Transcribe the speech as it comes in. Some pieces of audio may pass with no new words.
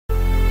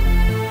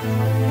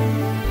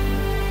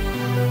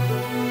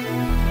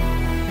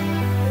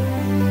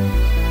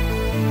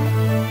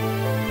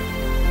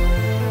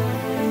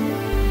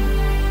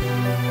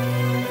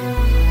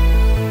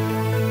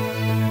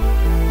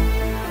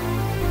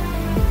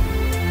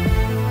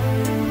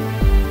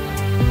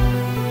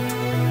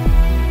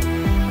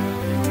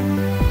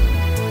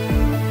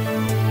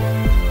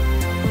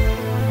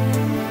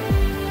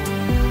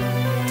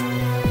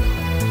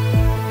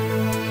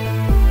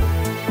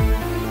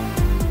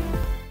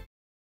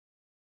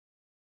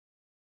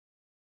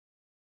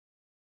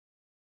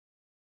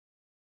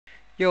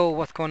Yo,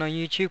 what's going on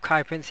YouTube?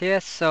 Kai Prince here.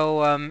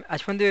 So I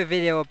just want to do a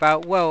video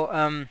about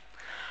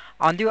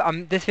I'll do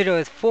this video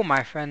is for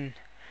my friend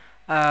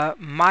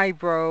my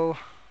bro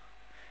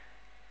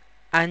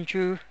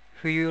Andrew,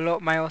 who you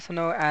lot might also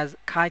know as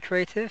Kai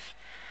Creative.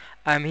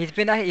 He's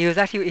been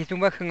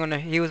working on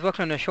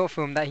a short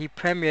film that he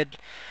premiered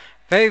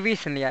very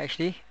recently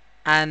actually,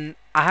 and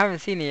I haven't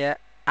seen it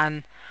yet,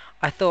 and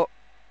I thought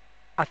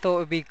it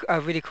would be a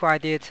really cool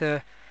idea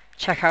to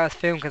check out his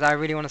film because I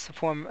really want to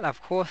support him,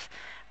 of course,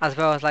 as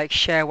well as like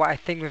share what I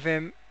think with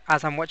him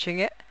as I'm watching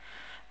it.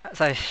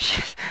 So,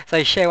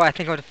 so share what I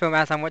think of the film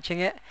as I'm watching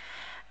it,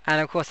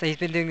 and of course he's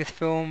been doing this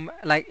film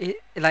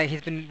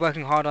he's been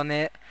working hard on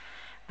it,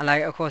 and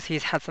like of course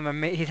he's had some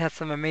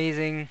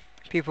amazing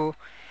people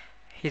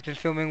he's been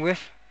filming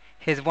with,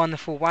 his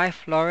wonderful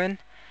wife Lauren,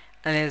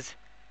 and his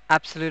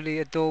absolutely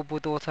adorable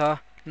daughter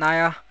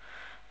Naya.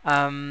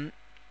 Um,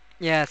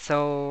 yeah,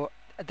 so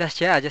I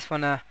just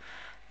wanna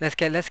let's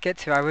get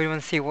to it. I really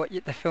want to see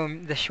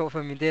the short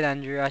film you did,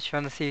 Andrew. I just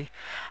want to see.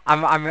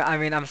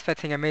 I'm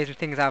expecting amazing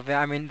things out of it.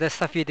 I mean, the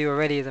stuff you do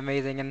already is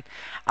amazing, and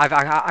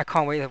I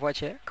can't wait to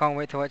watch it. Can't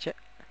wait to watch it.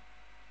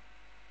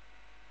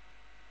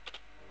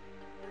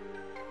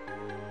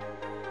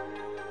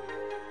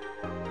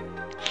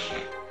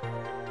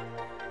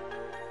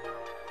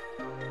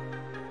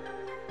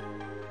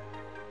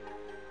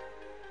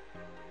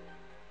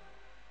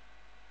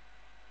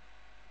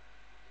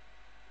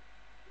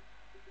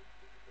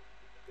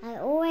 I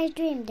always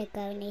dreamed of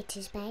going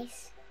into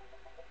space,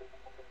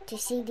 to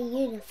see the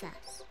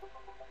universe,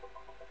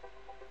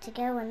 to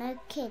go where no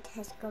kid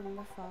has gone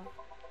before.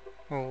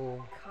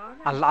 Oh,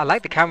 I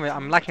like the camera.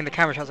 I'm liking the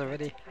camera shots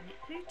already. Planet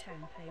Pluto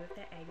and play with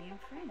their alien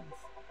friends.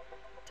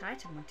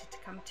 Titan wanted to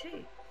come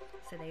too,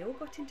 so they all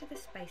got into the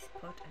space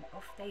pod and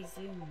off they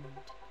zoomed.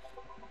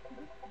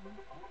 You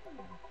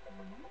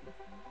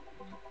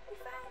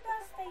found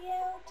us, they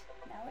yelled.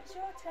 Now it's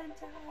your turn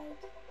to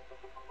hide.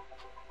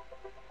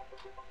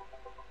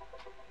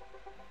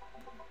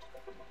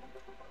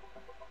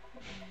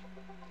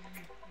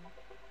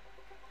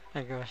 Oh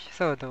my gosh,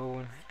 so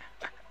adorable.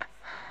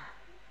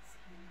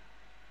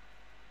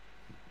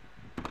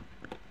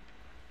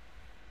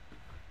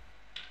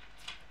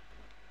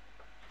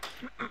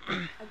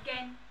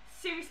 Again?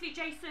 Seriously,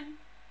 Jason?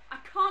 I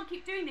can't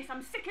keep doing this.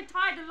 I'm sick and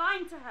tired of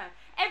lying to her.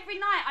 Every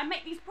night I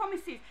make these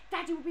promises.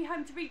 Daddy will be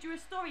home to read you a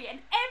story, and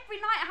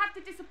every night I have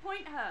to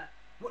disappoint her.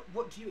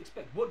 What do you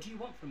expect? What do you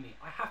want from me?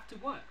 I have to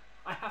work.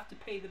 I have to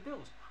pay the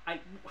bills.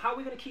 How are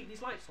we going to keep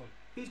these lights on?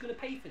 Who's going to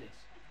pay for this?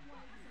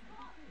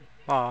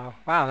 Oh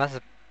wow, this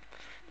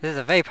is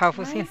a very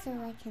powerful scene. So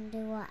I can do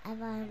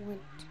whatever I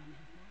want.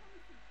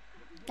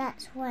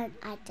 That's when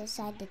I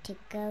decided to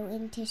go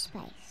into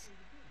space.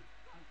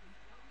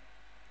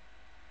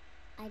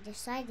 I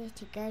decided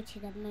to go to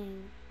the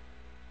moon.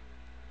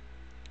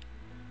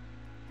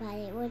 But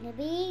it wouldn't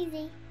be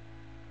easy.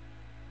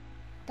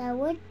 There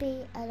would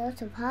be a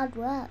lot of hard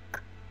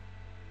work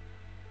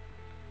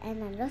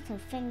and a lot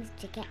of things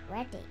to get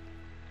ready.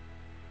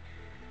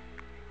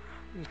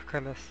 Look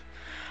at this.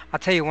 I'll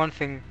tell you one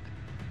thing.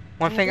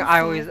 One thing I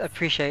always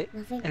appreciate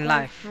in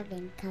life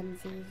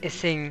is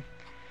seeing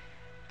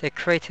the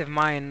creative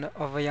mind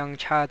of a young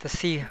child, to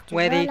see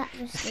where they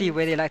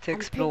like to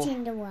explore,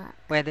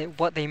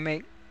 what they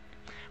make.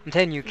 I'm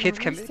telling you, kids'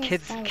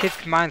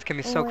 minds can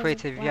be so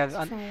creative.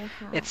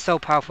 It's so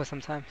powerful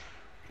sometimes.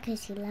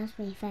 Because he loves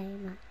me very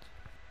much.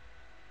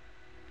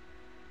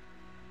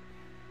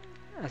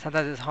 And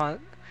sometimes it's hard.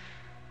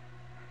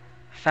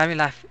 Family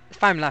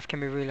life can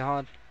be really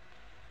hard.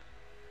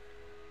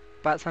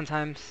 But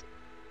sometimes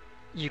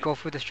you go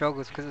through the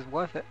struggles because it's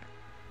worth it.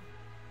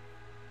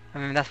 I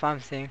mean, that's what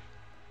I'm seeing.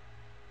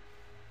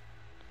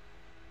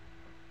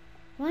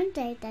 One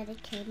day Daddy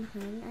came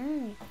home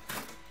early.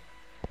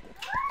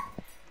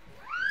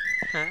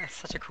 It's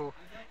such a cool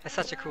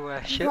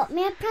ship. Got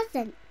me a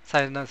present.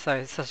 Sorry,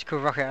 it's such a cool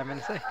rocket, I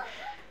meant to say.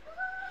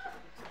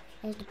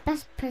 It was the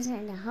best present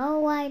in the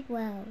whole wide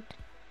world.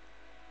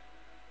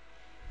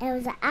 It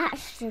was an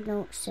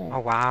astronaut suit.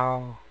 Oh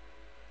wow.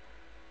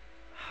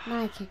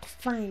 Now I could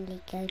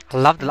finally go to I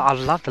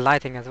love the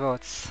lighting as well.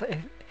 It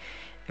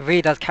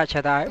really does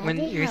capture that when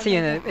you see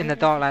in the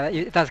dark like that.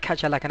 It does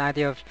capture like an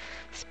idea of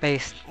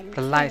space, the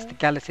lights, the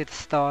galaxy, the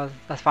stars.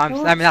 That's how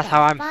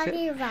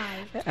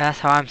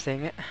I'm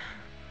seeing it.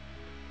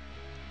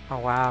 Oh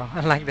wow,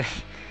 I like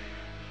this.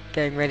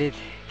 Getting ready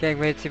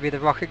to be the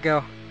rocket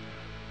girl.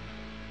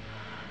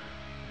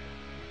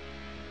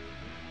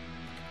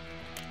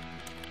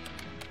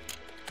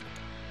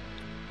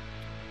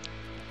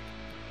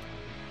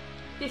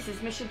 This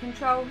is Mission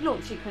Control.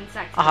 Launch sequence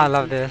activated. Oh, I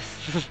love this.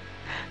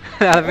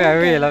 I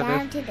really love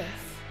this.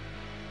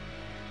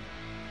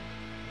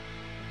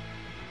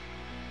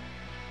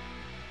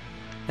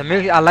 The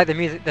music, I like the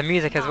music. The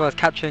music as well is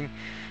capturing.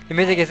 The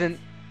music isn't.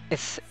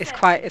 It's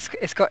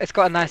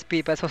got a nice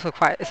beat, but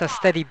it's a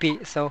steady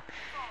beat. So,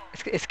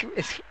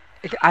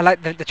 I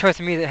like the choice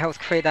of music. It helps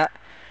create that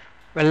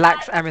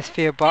relaxed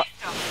atmosphere, but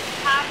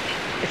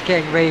it's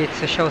getting ready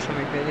to show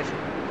something big.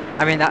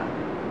 I mean that.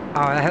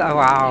 Oh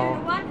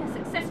wow. One has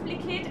successfully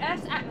cleared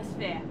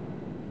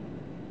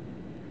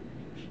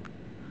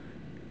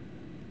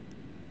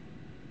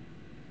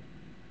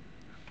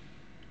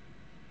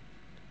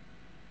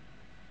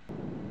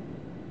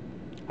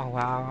Oh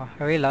wow,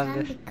 I really love Can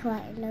this. be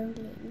quite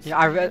lonely in Yeah,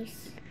 I read.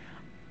 space.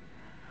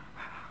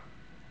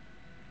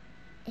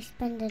 I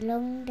spend a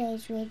long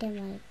days reading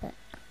my book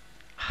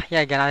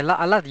Yeah, again, I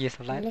love the use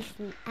of and light.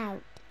 looking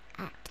out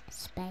at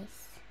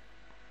space.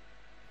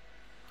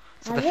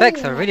 So I the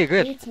effects really are really like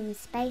good. eating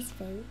space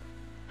food.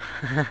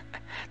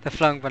 The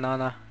flung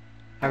banana.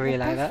 I But really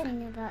the like best that.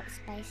 thing about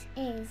space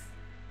is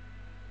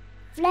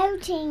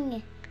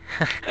floating.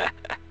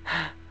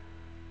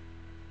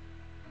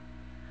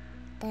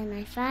 Then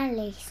I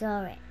finally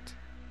saw it.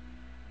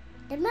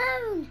 The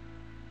moon!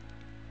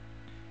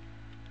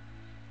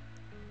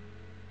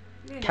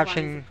 Lunar one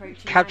is capturing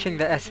approaching capturing landing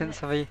the essence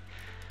coordinates. of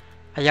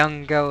a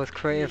young girl's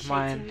creative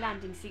Initiating mind.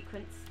 landing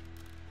sequence.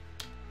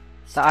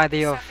 The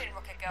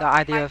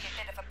idea of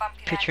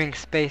picturing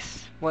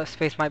space, what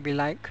space might be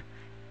like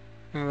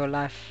in real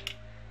life.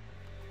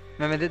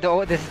 Remember,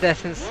 this is the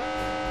essence.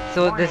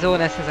 So this is all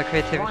an essence of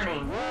creativity,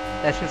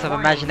 the essence of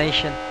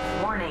imagination.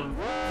 Warning.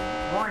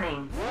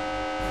 Warning.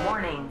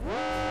 Warning.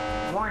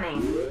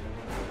 Warning.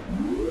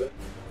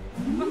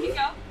 Rocket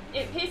Girl,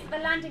 it appears that the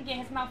landing gear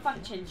has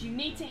malfunctioned. You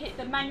need to hit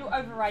the manual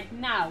override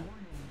now.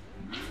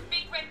 It's a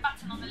big red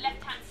button on the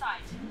left-hand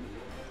side.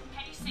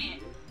 Can you see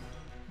it?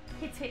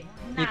 Hit it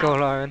now. You go,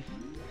 Lauren.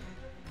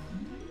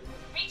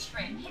 Reach for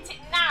it. Hit it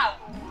now.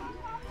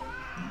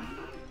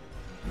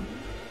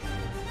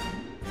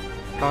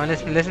 Go on,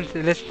 listen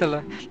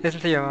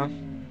to your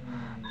mom.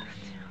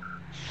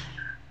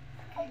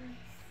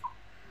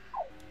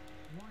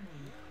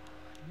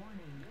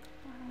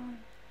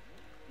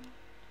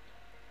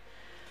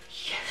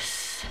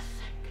 Yes.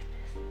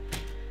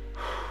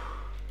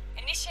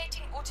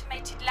 Initiating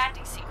automated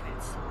landing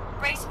sequence.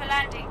 Brace for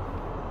landing.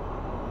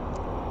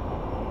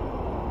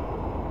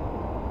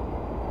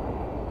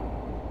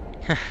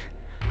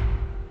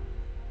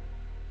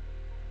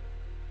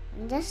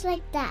 And just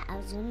like that, I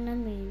was on the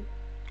moon.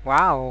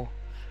 Wow,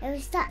 It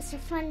was such a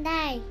fun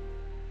day.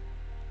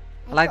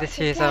 I like got this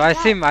to here. So play I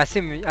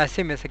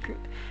assume it's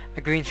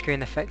a green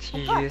screen effect I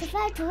you got to use.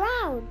 float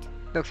around.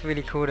 Looks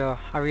really cool though.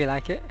 I really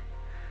like it.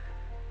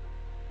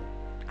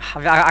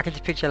 I can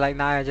just picture like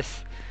Naya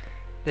just.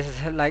 This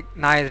is like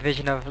Naya's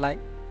vision of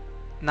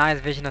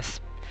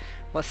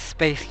what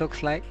space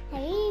looks like.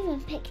 I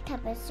even picked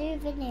up a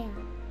souvenir.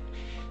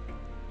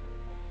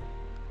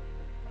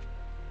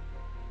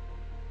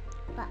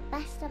 But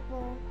best of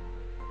all,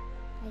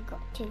 I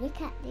got to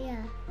look at the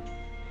earth.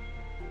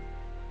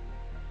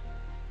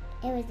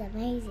 It was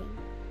amazing.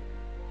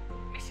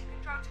 Mission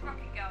control to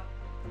Rocket Girl.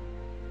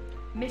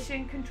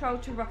 Mission control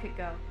to Rocket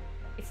Girl.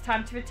 It's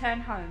time to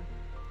return home.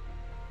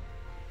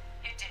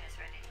 Your dinner's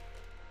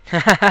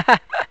ready.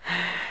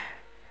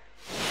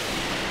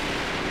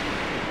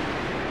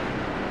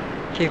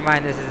 Keep in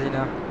mind this is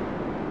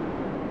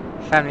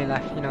family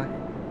life.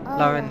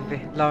 Lauren,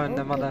 All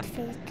the mother. good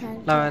things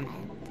come to Lauren. an end.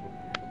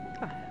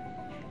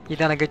 You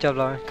done a good job,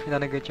 Lauren. You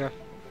done a good job.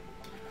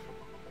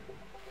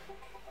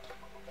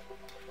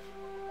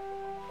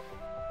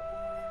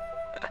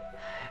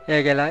 Yeah,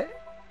 again,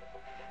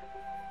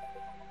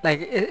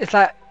 it's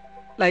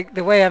like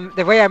the way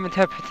I'm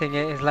interpreting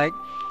it is like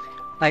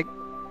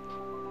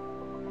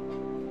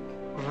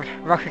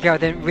Rocket Girl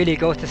didn't really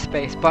go to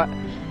space, but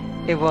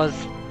it was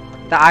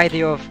the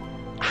idea of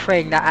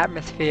creating that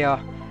atmosphere,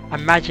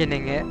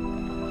 imagining it,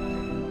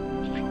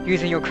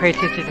 using your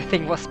creativity to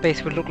think what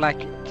space would look like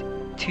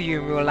to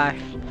you in real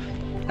life.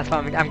 That's what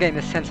I'm getting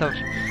the sense of.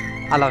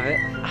 I love it.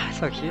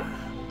 So cute.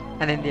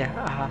 And then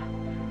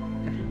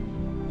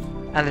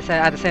and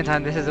at the same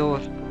time, this is all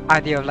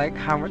idea of like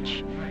how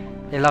much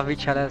they love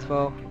each other as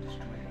well. Can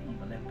destroy the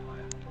evil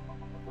empire.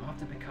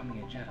 After becoming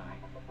a Jedi,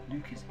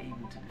 Luke is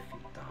able to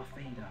defeat Darth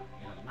Vader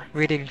in a light.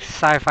 Reading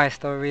sci-fi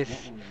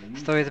stories,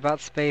 stories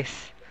about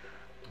space.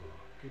 Oh,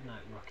 good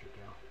night, Rocket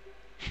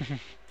Girl.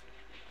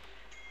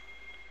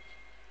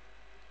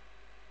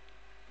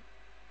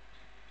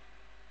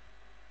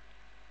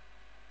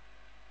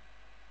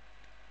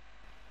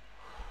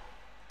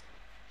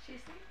 She's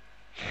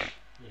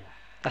Yeah.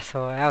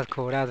 That was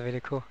cool. That was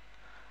really cool.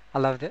 I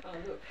loved it. Oh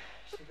look,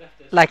 she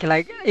left us.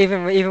 Like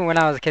even when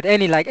I was a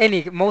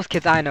kid, most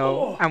kids I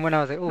know, and when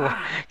I was like, oh,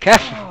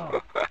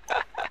 careful.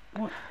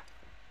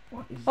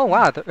 What is Oh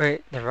wow, the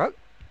rock.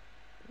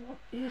 What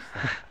is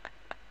that?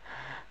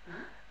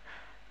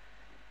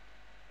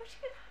 Where'd you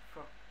get that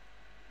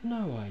from?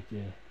 No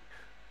idea.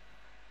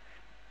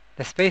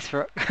 The space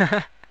rock.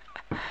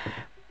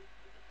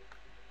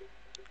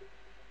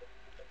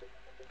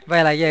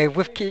 But like yeah,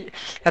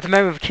 at the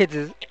moment with kids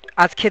is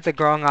as kids are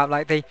growing up,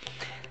 like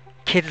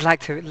kids like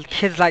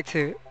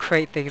to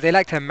create things. They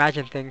like to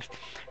imagine things.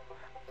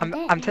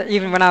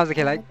 Even when I was a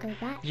kid, like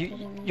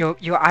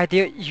your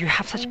idea,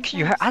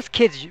 as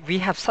kids, we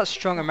have such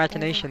strong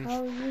imaginations.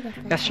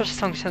 We have such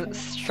strong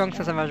sense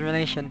of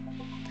imagination.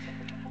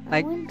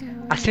 Like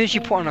as soon as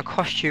you put on a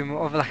costume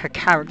of like a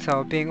character,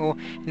 or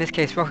in this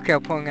case, Rocket Girl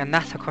putting a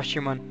NASA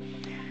costume on,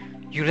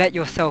 you let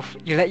yourself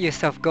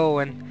go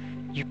and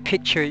you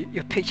picture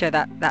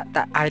that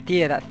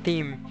idea, that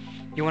theme.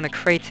 You want to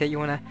create it. You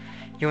want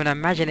to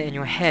imagine it in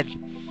your head,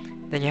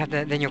 then you have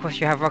then of course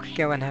you have Rocket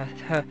Girl and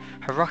her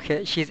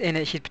rocket. She's in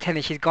it. She's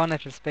pretending she's gone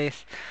up in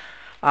space.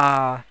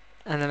 Uh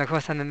and then of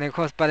course,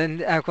 but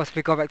then of course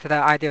we go back to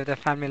that idea of the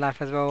family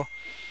life as well.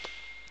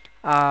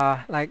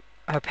 Like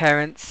her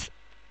parents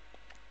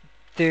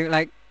doing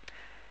like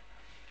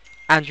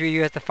Andrew,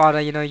 you as the father,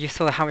 you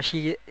saw how much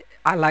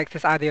I like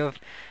this idea of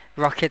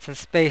rockets and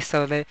space.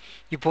 So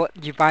you got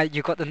the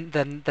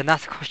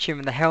NASA costume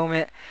and the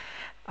helmet.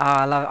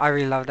 I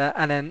really love that.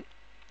 And then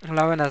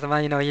Lauren as the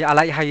man, I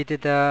like how you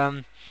did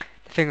the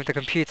thing with the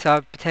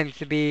computer, pretending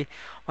to be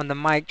on the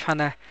mic, trying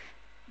to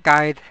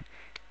guide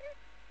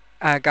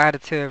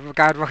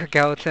guide Rocket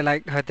Girl to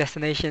like her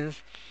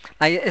destinations.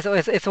 Like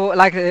it's all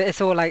like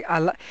it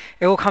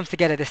all comes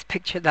together. This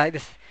picture, like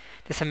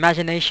this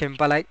imagination,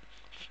 but like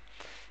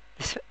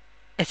it's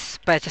it's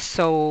just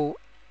so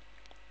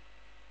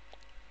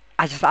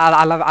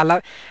I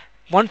love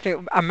one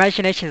thing.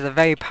 Imagination is a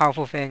very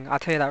powerful thing. I'll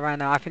tell you that right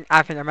now. I think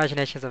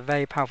imagination is a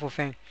very powerful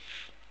thing.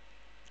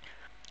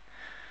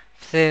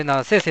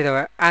 No, seriously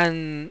though,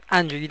 and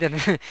Andrew, you done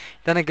you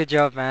done a good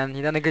job, man.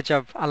 You done a good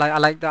job. I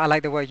like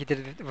the work you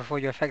did before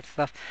your effects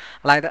stuff.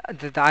 I like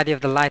the idea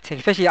of the lighting,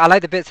 especially I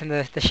like the bits in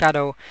the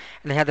shadow,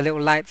 and they had the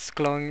little lights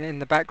glowing in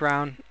the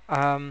background.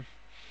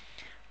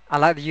 I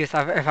like the use.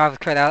 If I was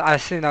correct, I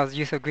assume that was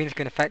use of green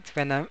screen effects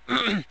when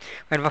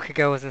when Rocket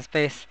Girl was in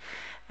space.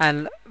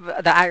 And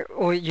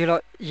you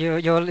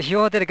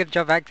all did a good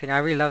job acting. I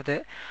really loved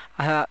it.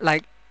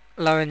 Like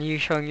Lauren, you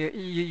showing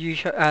you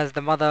show, as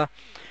the mother,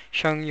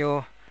 showing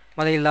your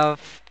motherly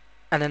love,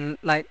 and then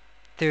like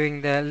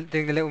doing the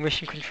little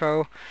mission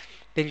control,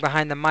 being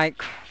behind the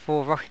mic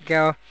for Rocket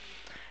Girl.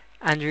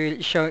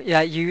 Andrew show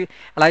yeah you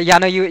like yeah I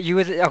know you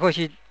was of course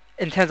you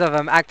in terms of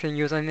acting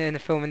you was in the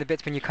film in the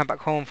bits when you come back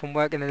home from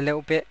work in a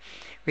little bit,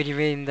 really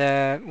reading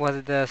the was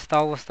it the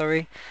Star Wars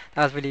story.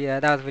 That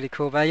was really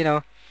cool.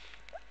 But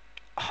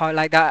hard,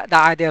 like that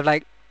idea of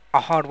like a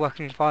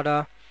hard-working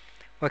father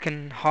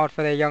working hard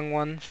for their young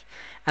ones,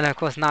 and of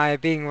course Naya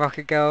being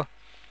Rocket Girl,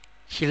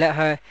 she let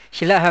her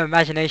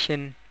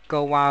imagination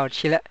go wild.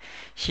 She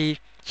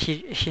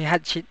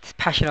had this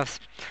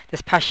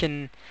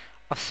passion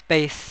of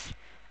space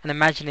and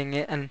imagining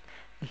it and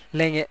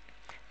laying it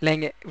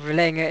laying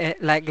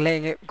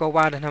it go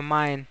wild in her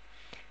mind,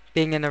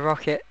 being in a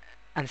rocket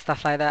and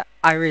stuff like that.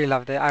 I really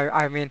loved it.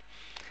 I mean,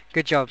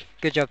 good job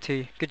to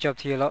you, good job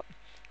to you lot.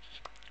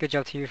 Good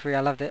job to you three.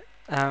 I loved it.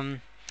 I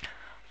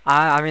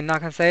mean, not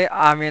gonna say.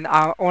 I mean,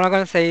 all I'm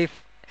gonna say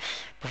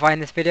before I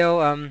end this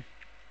video,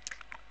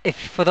 if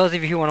for those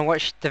of you who want to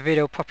watch the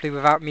video properly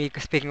without me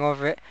speaking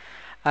over it,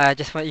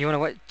 just want you want to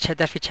watch,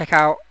 definitely check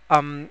out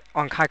on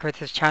Kai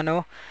Creative's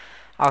channel.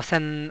 I'll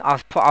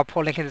put a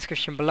link in the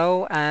description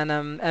below, and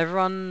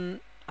everyone,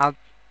 I'll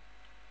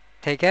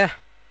take care.